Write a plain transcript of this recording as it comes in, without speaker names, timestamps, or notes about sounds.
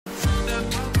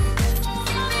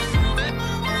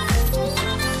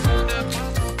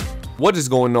What is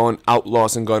going on,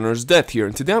 Outlaws and Gunners? Death here,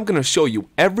 and today I'm going to show you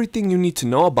everything you need to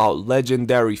know about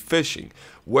legendary fishing,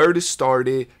 where to start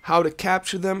it, how to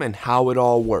capture them, and how it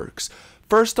all works.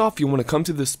 First off, you want to come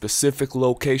to this specific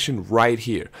location right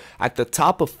here, at the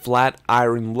top of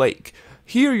Flatiron Lake.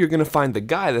 Here you're going to find the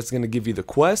guy that's going to give you the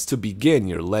quest to begin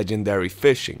your legendary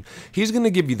fishing. He's going to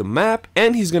give you the map,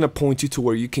 and he's going to point you to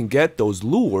where you can get those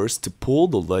lures to pull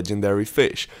the legendary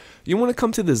fish. You want to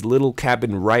come to this little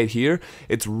cabin right here.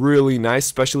 It's really nice,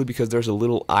 especially because there's a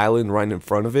little island right in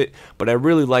front of it, but I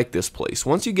really like this place.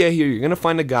 Once you get here, you're going to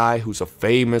find a guy who's a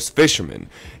famous fisherman.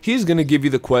 He's going to give you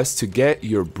the quest to get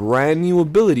your brand new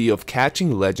ability of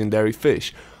catching legendary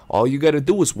fish. All you got to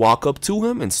do is walk up to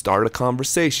him and start a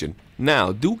conversation.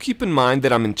 Now, do keep in mind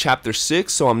that I'm in Chapter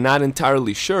 6, so I'm not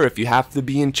entirely sure if you have to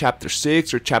be in Chapter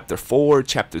 6 or Chapter 4 or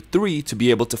Chapter 3 to be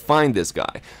able to find this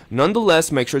guy.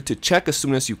 Nonetheless, make sure to check as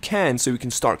soon as you can so you can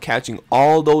start catching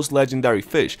all those legendary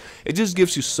fish. It just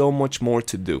gives you so much more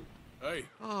to do. Hey.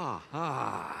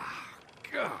 God.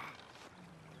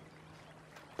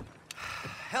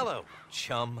 Hello,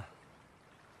 chum.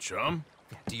 Chum?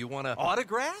 Do you want an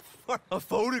autograph or a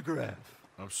photograph?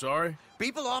 I'm sorry?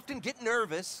 People often get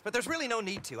nervous, but there's really no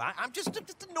need to. I'm just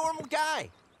a normal guy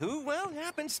who, well,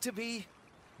 happens to be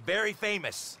very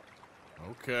famous.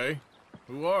 Okay.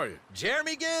 Who are you?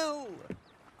 Jeremy Gill.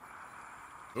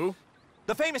 Who?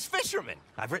 The famous fisherman.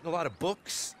 I've written a lot of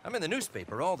books. I'm in the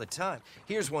newspaper all the time.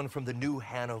 Here's one from the New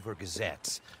Hanover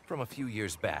Gazette from a few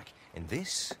years back. And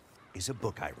this is a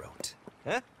book I wrote.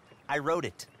 Huh? I wrote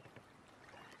it.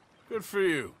 Good for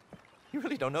you. You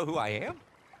really don't know who I am?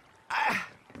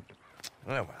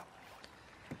 Oh, well.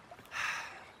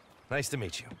 Nice to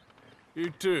meet you.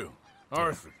 You too.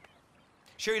 Arthur.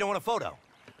 Sure you don't want a photo?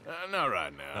 Not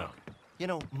right now. You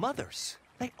know, mothers,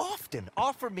 they often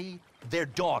offer me their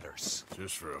daughters.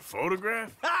 Just for a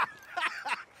photograph?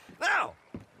 No,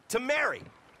 to marry.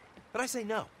 But I say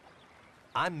no.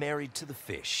 I'm married to the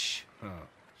fish. Huh.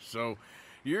 So,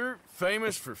 you're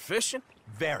famous for fishing?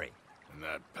 Very. And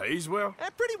that pays well?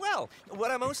 Pretty well.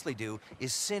 What I mostly do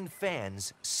is send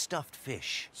fans stuffed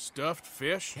fish. Stuffed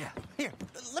fish? Yeah. Here,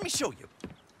 let me show you.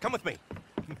 Come with me.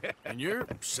 And you're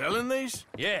selling these?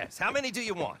 Yes. How many do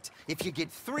you want? If you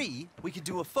get 3, we could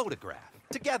do a photograph.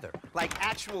 Together, like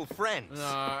actual friends. No,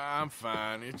 I'm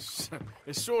fine. It's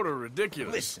sort of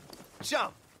ridiculous. Listen,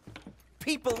 chum,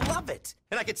 people love it.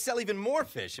 And I could sell even more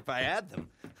fish if I had them.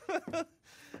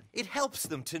 It helps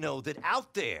them to know that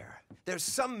out there, there's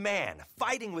some man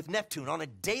fighting with Neptune on a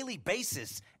daily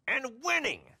basis and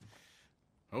winning.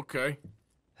 Okay.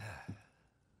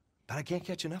 But I can't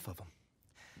catch enough of them.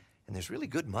 And there's really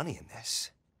good money in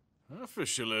this. I'll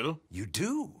fish a little. You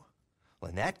do?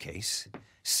 Well, in that case,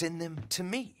 send them to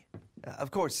me.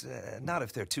 Of course, not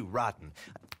if they're too rotten.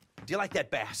 Do you like that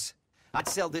bass? I'd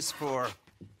sell this for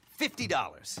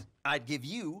 $50. I'd give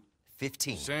you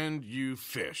 15. Send you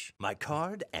fish. My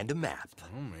card and a map.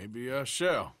 Well, maybe I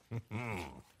shall.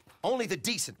 Only the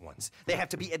decent ones. They have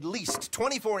to be at least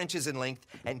 24 inches in length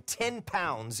and 10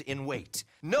 pounds in weight.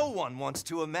 No one wants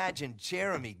to imagine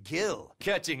Jeremy Gill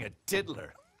catching a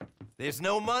tiddler. There's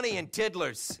no money in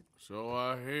tiddlers. So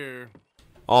I hear.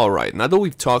 Alright, now that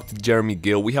we've talked to Jeremy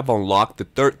Gill, we have unlocked the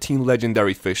 13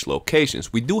 legendary fish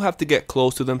locations. We do have to get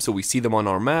close to them so we see them on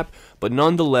our map, but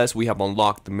nonetheless we have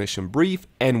unlocked the mission brief,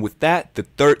 and with that, the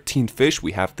 13 fish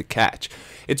we have to catch.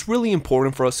 It's really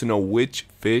important for us to know which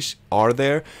fish are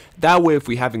there. That way if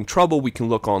we're having trouble, we can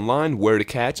look online where to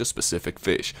catch a specific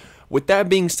fish. With that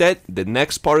being said, the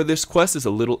next part of this quest is a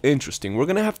little interesting. We're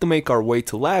going to have to make our way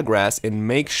to Lagras and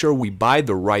make sure we buy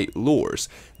the right lures.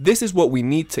 This is what we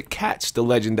need to catch the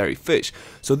legendary fish.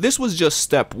 So this was just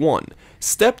step 1.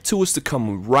 Step 2 is to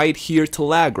come right here to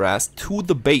Lagras to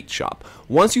the bait shop.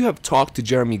 Once you have talked to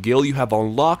Jeremy Gill, you have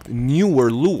unlocked newer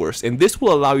lures, and this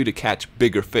will allow you to catch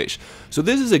bigger fish. So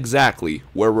this is exactly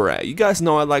where we're at. You guys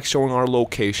know I like showing our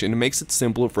location. It makes it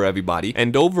simpler for everybody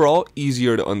and overall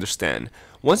easier to understand.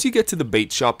 Once you get to the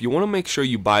bait shop, you want to make sure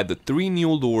you buy the 3 new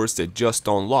lures that just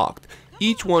unlocked.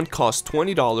 Each one costs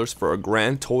 $20 for a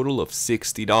grand total of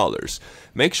 $60.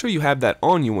 Make sure you have that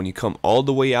on you when you come all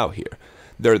the way out here.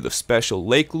 They're the special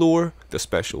lake lure, the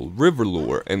special river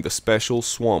lure, and the special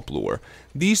swamp lure.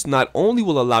 These not only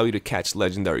will allow you to catch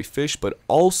legendary fish, but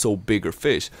also bigger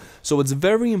fish. So it's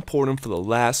very important for the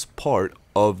last part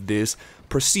of this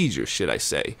procedure, should I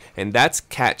say, and that's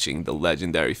catching the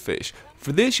legendary fish.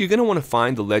 For this, you're going to want to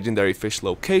find the legendary fish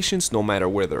locations no matter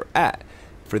where they're at.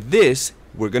 For this,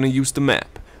 we're going to use the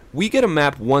map. We get a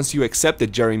map once you accept the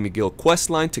Jeremy Gill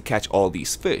questline to catch all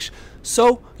these fish.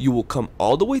 So, you will come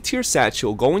all the way to your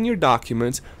satchel, go in your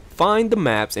documents, find the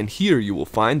maps, and here you will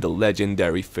find the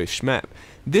legendary fish map.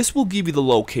 This will give you the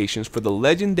locations for the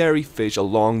legendary fish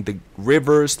along the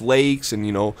rivers, lakes,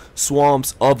 and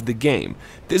swamps of the game.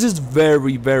 This is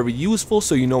very, very useful,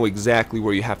 so you know exactly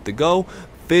where you have to go.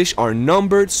 Fish are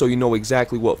numbered, so you know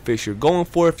exactly what fish you're going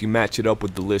for if you match it up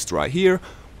with the list right here.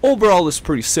 Overall, it's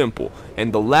pretty simple,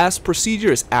 and the last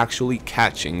procedure is actually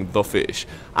catching the fish.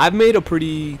 I've made a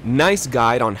pretty nice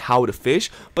guide on how to fish,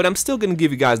 but I'm still going to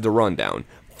give you guys the rundown.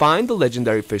 Find the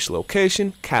legendary fish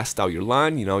location, cast out your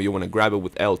line, you want to grab it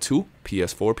with L2,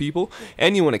 PS4 people,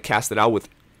 and you want to cast it out with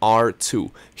R2.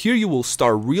 Here you will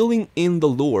start reeling in the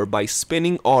lure by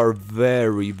spinning R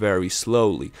very, very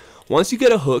slowly. Once you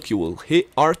get a hook, you will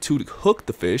hit R2 to hook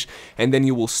the fish, and then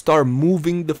you will start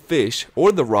moving the fish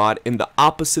or the rod in the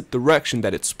opposite direction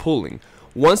that it's pulling.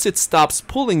 Once it stops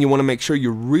pulling, you want to make sure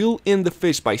you reel in the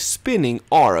fish by spinning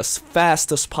R as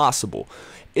fast as possible.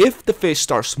 If the fish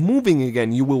starts moving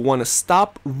again, you will want to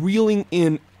stop reeling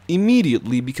in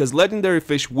immediately because legendary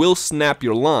fish will snap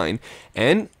your line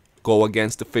and go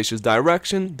against the fish's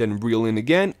direction, then reel in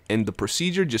again, and the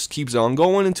procedure just keeps on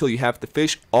going until you have the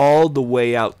fish all the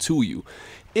way out to you.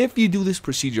 If you do this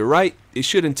procedure right, it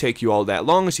shouldn't take you all that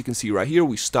long. As you can see right here,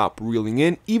 we stop reeling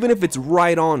in, even if it's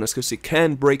right on us, because it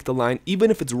can break the line,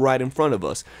 even if it's right in front of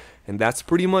us. And that's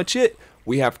pretty much it.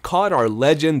 We have caught our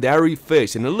legendary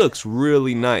fish, and it looks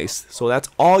really nice. So that's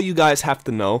all you guys have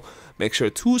to know. Make sure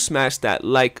to smash that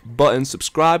like button,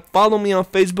 subscribe, follow me on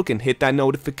Facebook, and hit that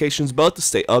notifications bell to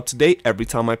stay up to date every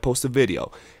time I post a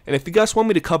video. And if you guys want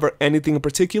me to cover anything in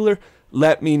particular,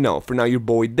 let me know. For now, your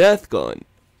boy Deathgun,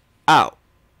 out.